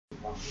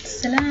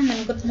Salam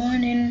and good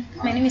morning.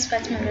 My name is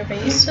Fatima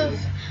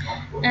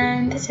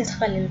and this is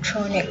for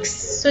electronics.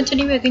 So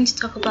today we're going to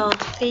talk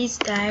about phase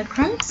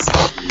diagrams.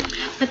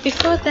 But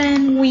before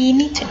then, we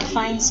need to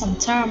define some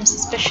terms,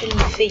 especially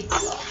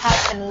phase.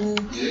 How can we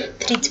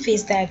treat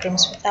phase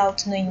diagrams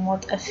without knowing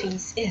what a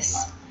phase is?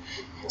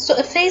 So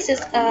a phase is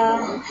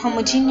a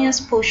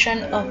homogeneous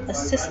portion of a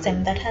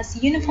system that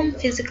has uniform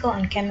physical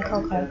and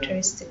chemical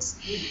characteristics.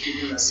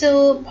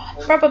 So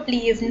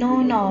probably you've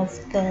known of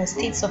the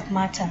states of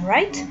matter,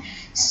 right?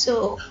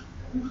 So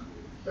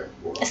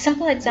a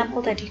simple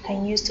example that you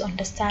can use to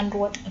understand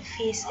what a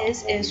phase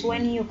is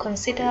when you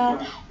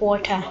consider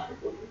water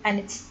and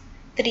its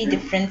three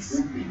different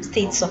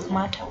states of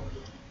matter.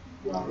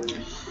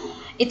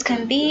 It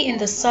can be in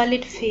the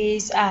solid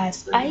phase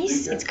as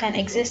ice, it can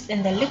exist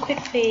in the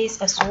liquid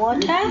phase as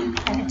water,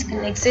 and it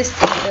can exist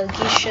in the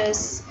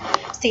gaseous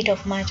state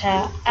of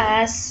matter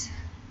as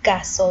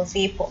gas or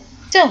vapor.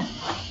 So,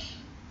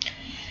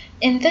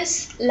 in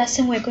this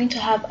lesson, we're going to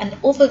have an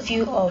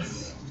overview of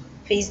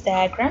phase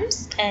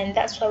diagrams, and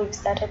that's why we've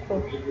started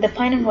with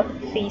defining what a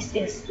phase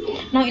is.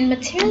 Now, in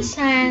material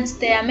science,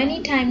 there are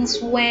many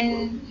times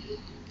when,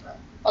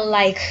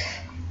 like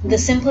the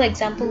simple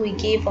example we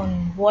gave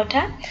on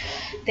water,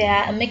 there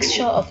are a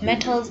mixture of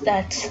metals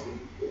that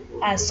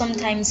are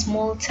sometimes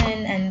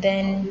molten and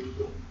then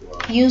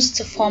used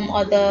to form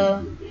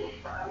other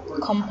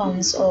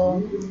compounds,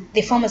 or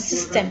they form a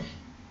system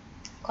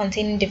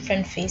containing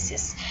different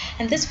phases.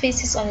 And this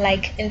phases,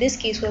 unlike in this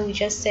case where we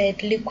just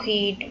said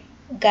liquid,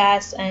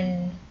 gas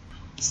and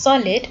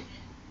solid,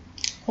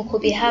 we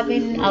could be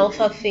having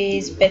alpha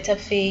phase, beta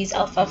phase,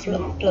 alpha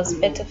plus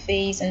beta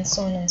phase, and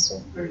so on and so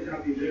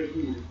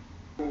on.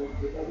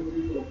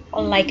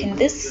 Unlike in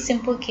this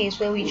simple case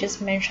where we just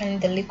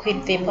mentioned the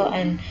liquid, vapor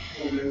and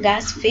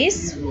gas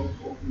phase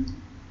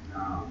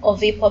or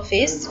vapor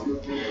phase,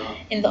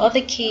 in the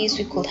other case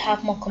we could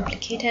have more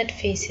complicated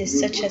phases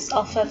such as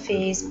alpha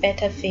phase,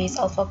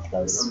 alpha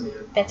plus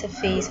beta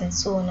phase, and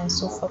so on and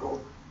so forth.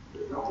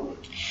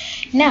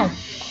 Now,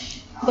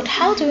 but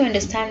how do we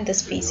understand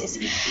these phases?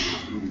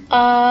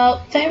 A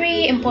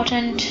very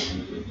important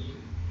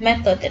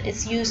method that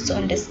is used to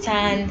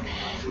understand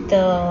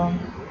the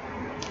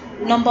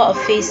number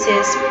of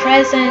phases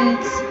present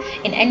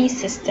in any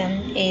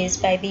system is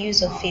by the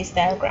use of phase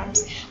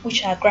diagrams,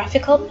 which are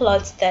graphical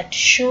plots that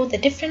show the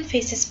different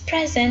phases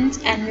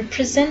present and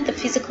represent the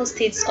physical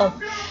states of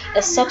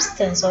a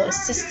substance or a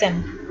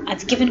system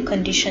at given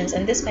conditions.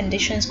 And these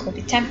conditions could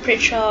be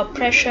temperature,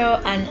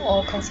 pressure, and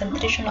or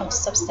concentration of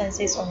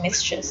substances or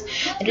mixtures.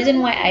 The reason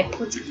why I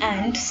put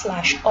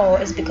and/or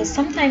is because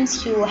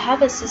sometimes you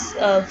have a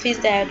phase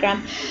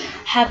diagram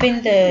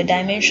having the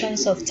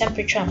dimensions of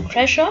temperature and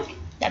pressure.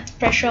 That's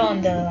pressure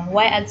on the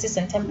y-axis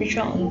and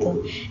temperature on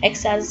the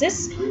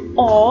x-axis,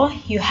 or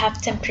you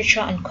have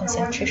temperature and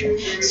concentration.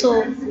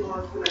 So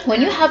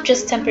when you have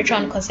just temperature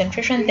and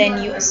concentration,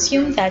 then you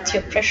assume that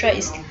your pressure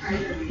is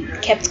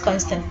kept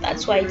constant.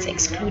 That's why it's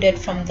excluded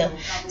from the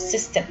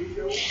system.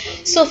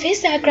 So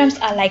phase diagrams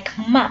are like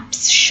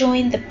maps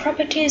showing the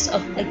properties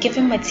of a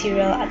given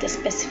material at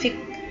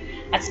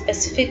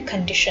specific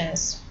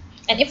conditions.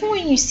 And even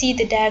when you see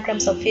the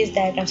diagrams of phase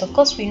diagrams, of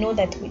course we know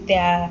that they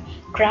are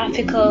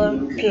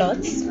graphical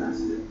plots.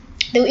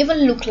 They will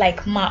even look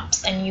like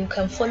maps, and you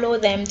can follow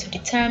them to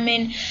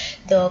determine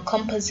the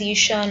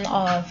composition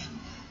of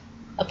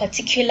a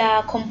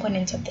particular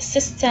component of the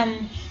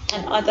system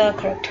and other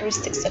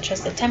characteristics such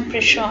as the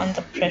temperature and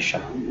the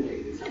pressure.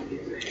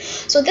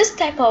 So this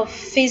type of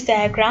phase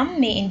diagram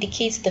may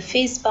indicate the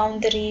phase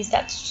boundaries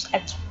that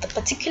at the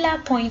particular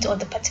point or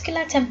the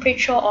particular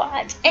temperature or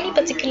at any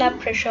particular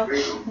pressure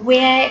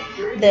where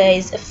there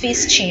is a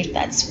phase change.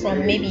 That's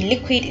from maybe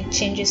liquid it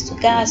changes to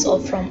gas, or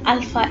from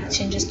alpha it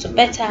changes to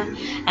beta,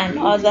 and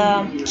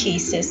other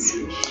cases.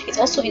 It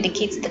also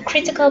indicates the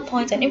critical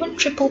points and even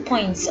triple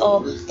points,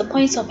 or the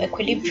points of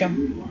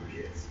equilibrium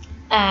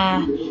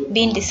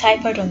being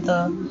deciphered on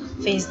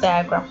the phase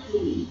diagram.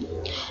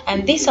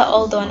 And these are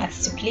all done at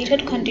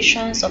stipulated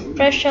conditions of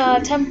pressure,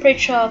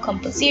 temperature,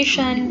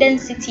 composition,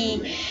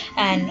 density,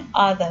 and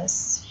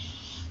others.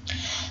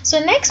 So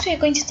next we are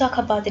going to talk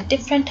about the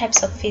different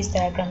types of phase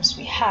diagrams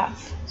we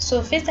have.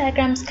 So phase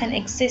diagrams can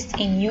exist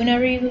in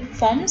unary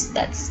forms,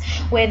 that's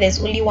where there's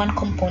only one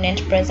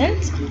component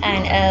present,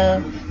 and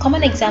a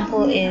common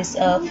example is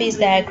a phase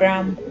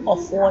diagram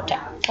of water.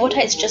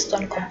 Water is just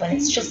one component,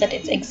 it's just that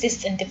it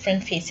exists in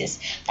different phases.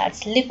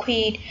 That's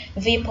liquid,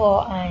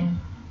 vapor, and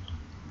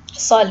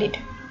solid.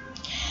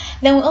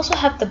 Then we also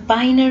have the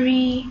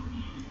binary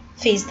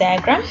phase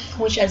diagram,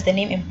 which, as the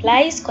name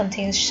implies,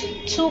 contains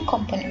two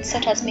components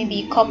such as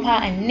maybe copper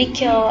and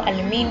nickel,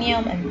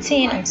 aluminium and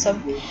tin, and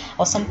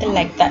something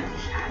like that.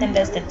 Then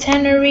there's the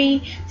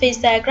ternary phase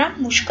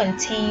diagram, which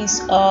contains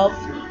of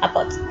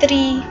about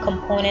three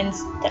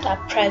components that are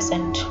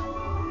present.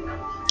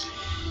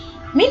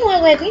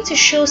 Meanwhile, we're going to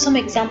show some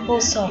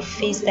examples of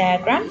phase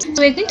diagrams. So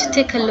we're going to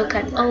take a look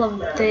at all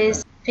of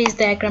these phase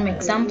diagram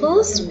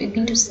examples. We're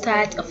going to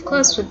start, of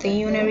course, with the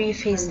unary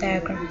phase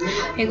diagram.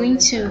 We're going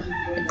to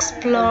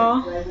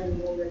explore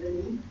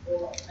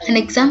an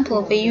example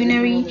of a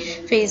unary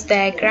phase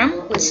diagram,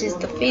 which is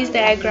the phase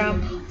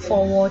diagram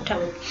for water.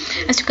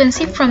 As you can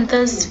see from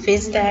this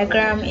phase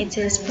diagram, it's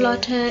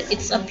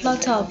a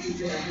plot of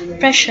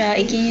pressure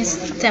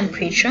against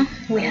temperature.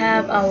 We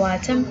have our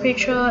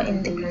temperature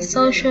in degrees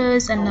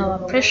Celsius and our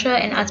pressure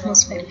in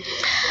atmosphere,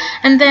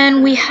 and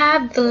then we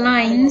have the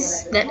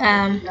lines that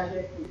are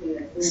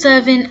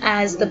serving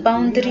as the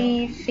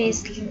boundary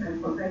phase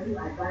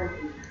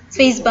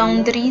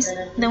boundaries.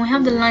 Then we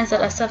have the lines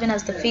that are serving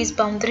as the phase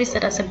boundaries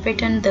that are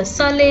separating the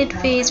solid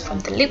phase from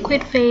the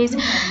liquid phase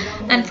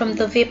and from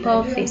the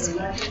vapor phase.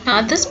 Now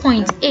at this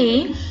point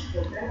A,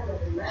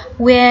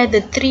 where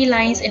the three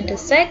lines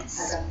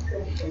intersects,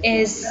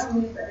 is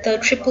the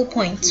triple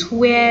point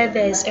where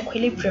there's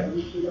equilibrium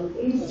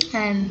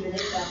and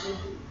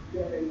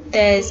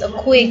there's a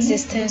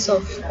coexistence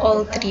of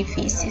all three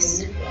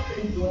phases.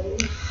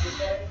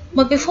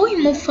 But before we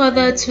move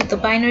further to the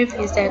binary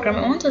phase diagram,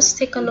 I want us to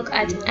take a look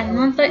at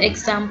another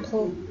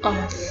example of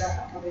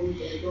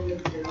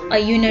a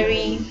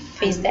unary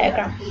phase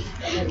diagram.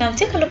 Now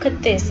take a look at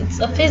this. It's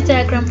a phase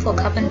diagram for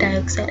carbon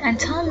dioxide, and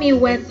tell me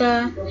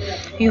whether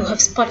you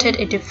have spotted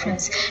a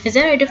difference. Is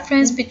there a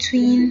difference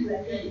between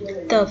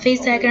the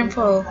phase diagram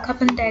for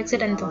carbon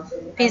dioxide and the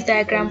phase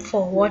diagram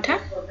for water?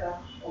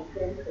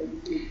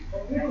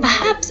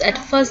 Perhaps at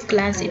first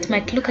glance it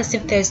might look as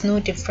if there is no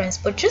difference,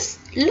 but just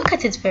look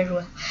at it very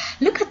well.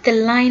 Look at the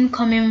line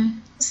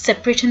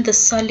separating the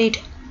solid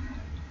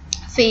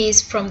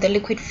phase from the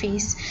liquid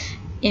phase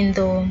in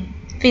the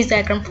phase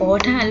diagram for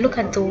water, and look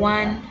at the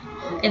one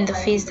in the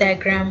phase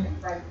diagram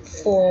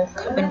for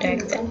carbon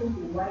dioxide.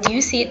 Do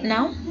you see it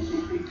now?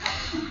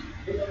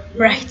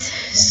 Right.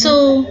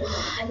 So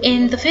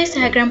in the phase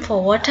diagram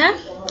for water,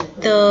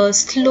 the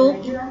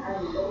slope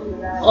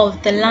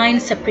of the line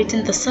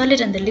separating the solid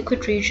and the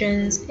liquid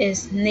regions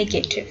is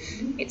negative.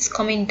 It's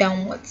coming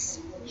downwards.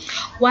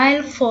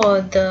 While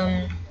for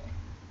the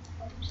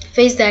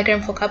phase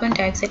diagram for carbon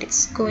dioxide,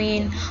 it's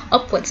going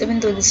upwards, even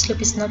though the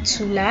slope is not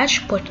too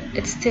large, but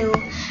it's still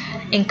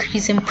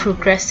increasing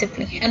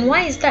progressively. And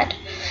why is that?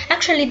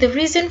 Actually, the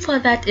reason for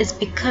that is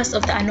because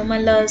of the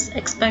anomalous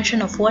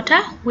expansion of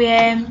water,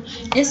 where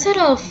instead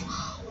of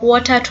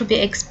water to be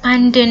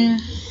expanding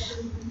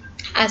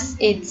as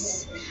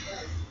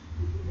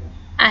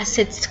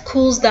it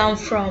cools down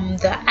from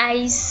the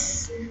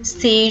ice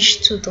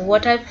stage to the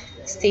water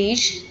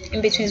stage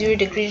in between 0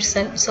 degrees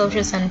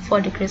Celsius and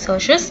 4 degrees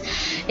Celsius,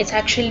 it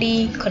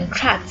actually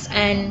contracts,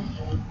 and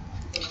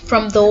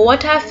from the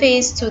water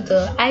phase to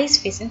the ice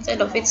phase,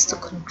 instead of it to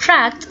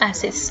contract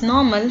as it's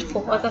normal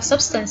for other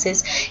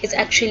substances, it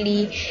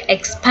actually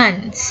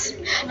expands.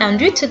 Now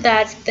due to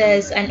that,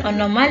 there's an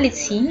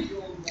abnormality,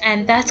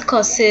 and that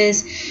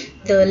causes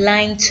the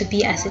line to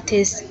be as it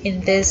is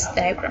in this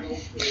diagram.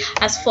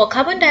 As for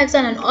carbon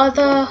dioxide and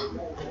other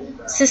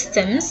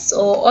systems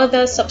or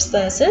other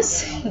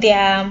substances,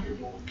 their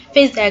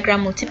phase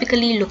diagram will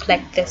typically look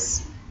like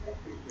this.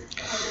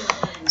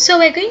 So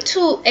we're going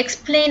to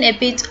explain a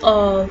bit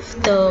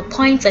of the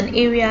points and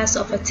areas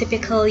of a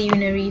typical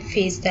unary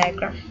phase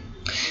diagram.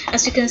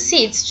 As you can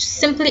see, it's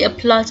simply a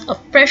plot of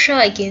pressure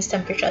against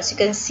temperature. As you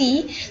can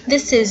see,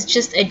 this is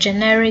just a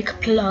generic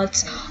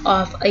plot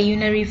of a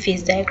unary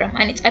phase diagram,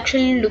 and it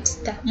actually looks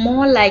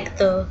more like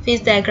the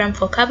phase diagram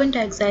for carbon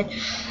dioxide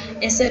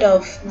instead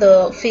of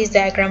the phase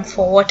diagram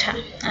for water,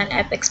 and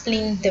I've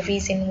explained the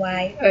reason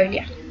why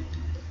earlier.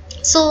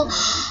 So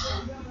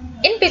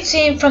in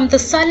between, from the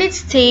solid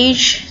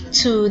stage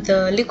to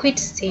the liquid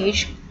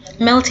stage,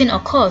 melting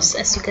occurs,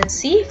 as you can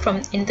see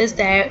from in this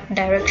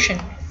direction.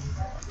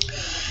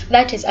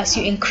 That is, as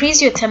you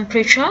increase your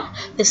temperature,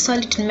 the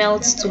solid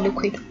melts to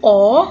liquid,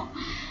 or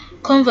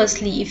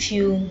conversely, if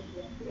you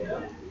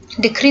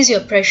decrease your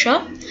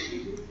pressure,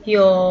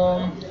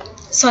 your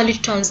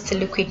solid turns to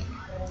liquid.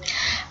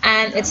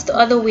 And it's the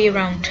other way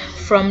around.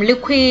 From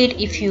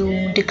liquid, if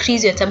you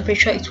decrease your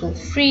temperature, it will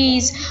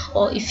freeze,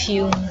 or if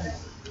you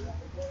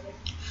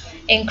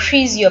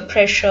increase your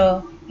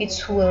pressure,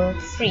 it will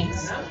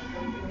freeze.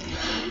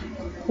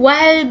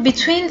 While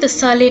between the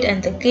solid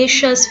and the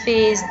gaseous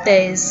phase,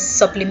 there is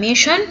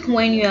sublimation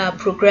when you are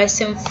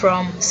progressing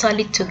from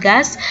solid to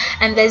gas,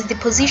 and there is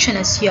deposition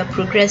as you are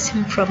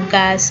progressing from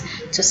gas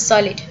to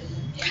solid.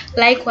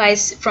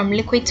 Likewise, from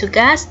liquid to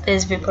gas, there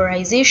is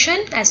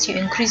vaporization as you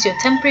increase your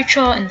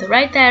temperature in the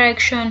right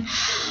direction,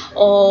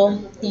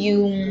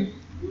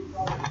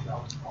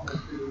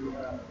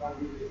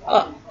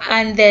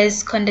 and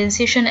there's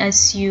condensation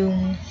as you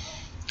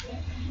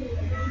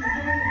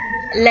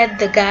let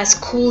the gas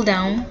cool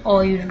down,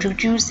 or you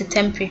reduce the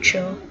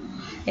temperature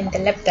in the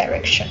left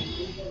direction.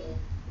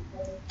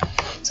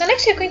 So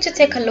next we're going to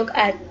take a look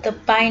at the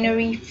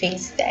binary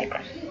phase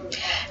diagram.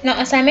 Now,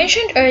 as I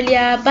mentioned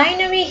earlier,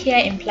 binary here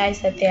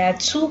implies that there are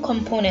two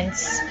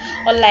components,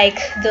 unlike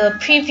the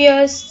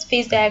previous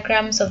phase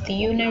diagrams of the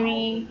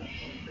unary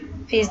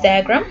phase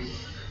diagram.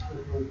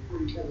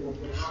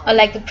 Or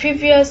like the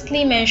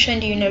previously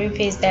mentioned unary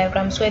phase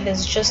diagrams where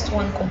there's just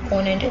one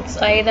component, it's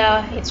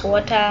either it's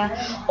water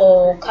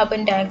or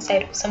carbon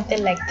dioxide or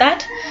something like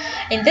that.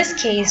 In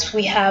this case,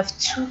 we have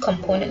two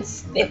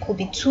components. There could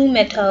be two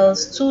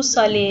metals, two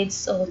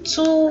solids, or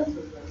two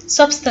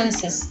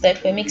substances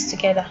that were mixed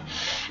together,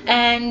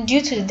 and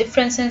due to the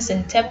differences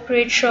in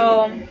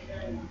temperature,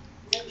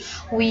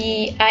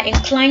 we are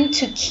inclined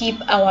to keep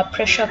our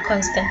pressure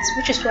constant,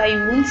 which is why you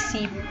won't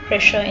see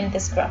pressure in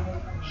this graph.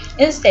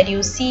 Instead,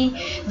 you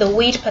see the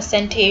weight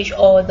percentage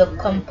or the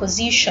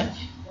composition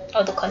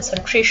or the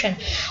concentration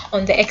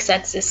on the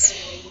x-axis.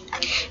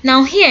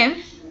 Now here,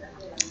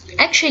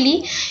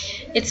 actually,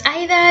 it's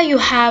either you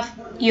have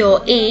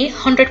your A,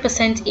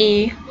 100%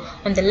 A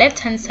on the left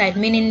hand side,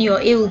 meaning your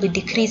A will be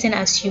decreasing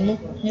as you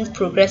move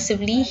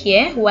progressively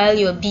here, while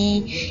your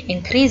B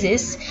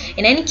increases.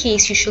 In any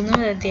case, you should know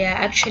that they are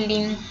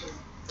actually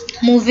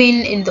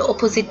moving in the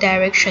opposite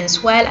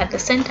directions, while at the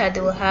center they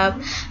will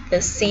have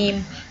the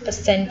same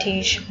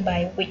percentage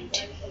by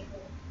weight.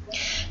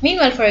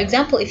 Meanwhile, for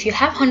example, if you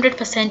have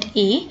 100%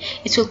 A,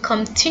 it will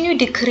continue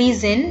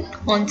decreasing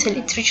until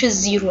it reaches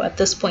 0 at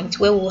this point,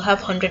 where we'll have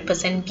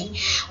 100% B,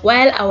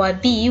 while our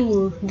B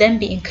will then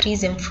be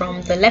increasing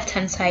from the left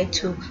hand side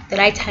to the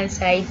right hand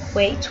side,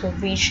 where it will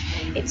reach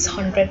its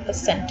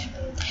 100%.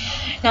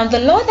 Now, the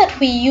law that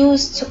we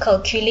use to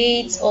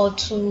calculate or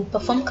to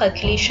perform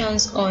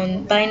calculations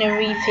on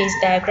binary phase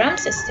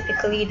diagrams is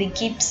typically the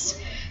Gibbs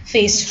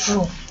phase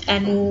rule,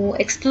 and we'll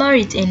explore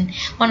it in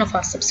one of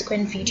our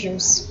subsequent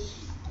videos.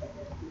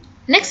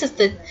 Next is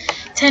the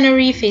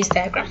ternary phase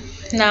diagram.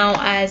 Now,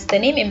 as the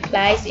name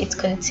implies, it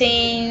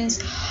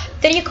contains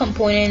three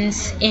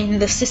components in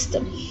the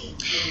system,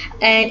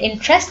 and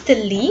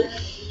interestingly,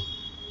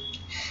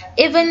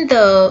 even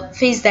the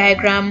phase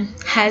diagram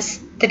has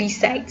three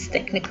sides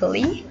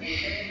technically.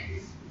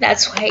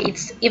 That's why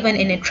it's even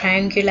in a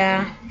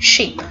triangular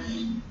shape.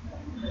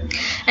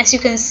 As you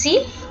can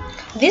see,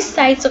 these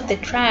sides of the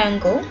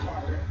triangle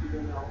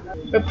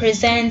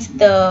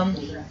represent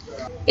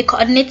a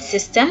coordinate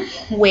system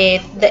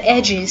with the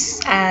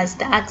edges as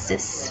the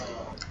axis,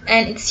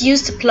 and it's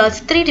used to plot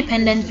three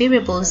dependent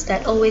variables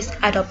that always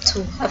add up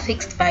to a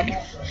fixed value.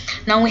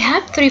 Now, we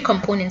have three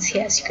components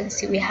here. As you can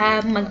see, we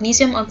have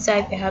magnesium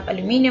oxide, we have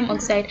aluminium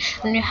oxide,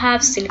 and we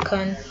have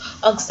silicon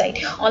oxide,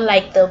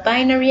 unlike the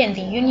binary and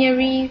the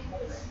unary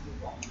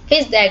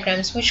phase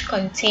diagrams, which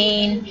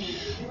contain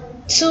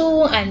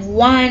 2 and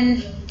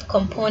 1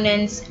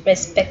 components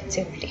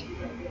respectively.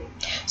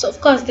 So of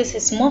course, this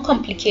is more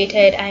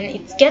complicated, and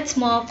it gets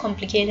more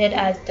complicated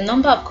as the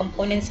number of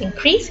components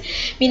increase.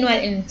 Meanwhile,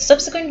 in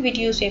subsequent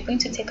videos, we're going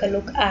to take a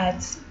look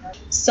at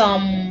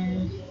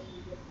some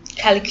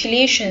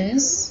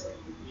calculations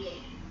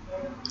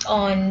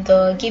on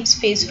the Gibbs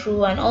phase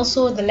rule and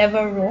also the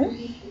lever rule,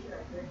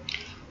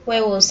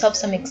 where we'll solve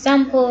some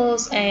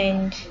examples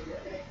and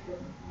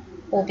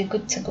we'll be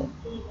good to go.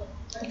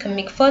 You can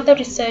make further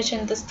research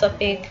on this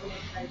topic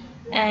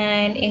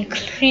and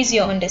increase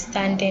your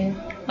understanding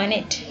on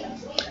it.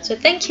 So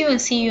thank you,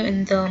 and see you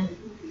in the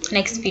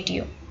next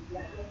video.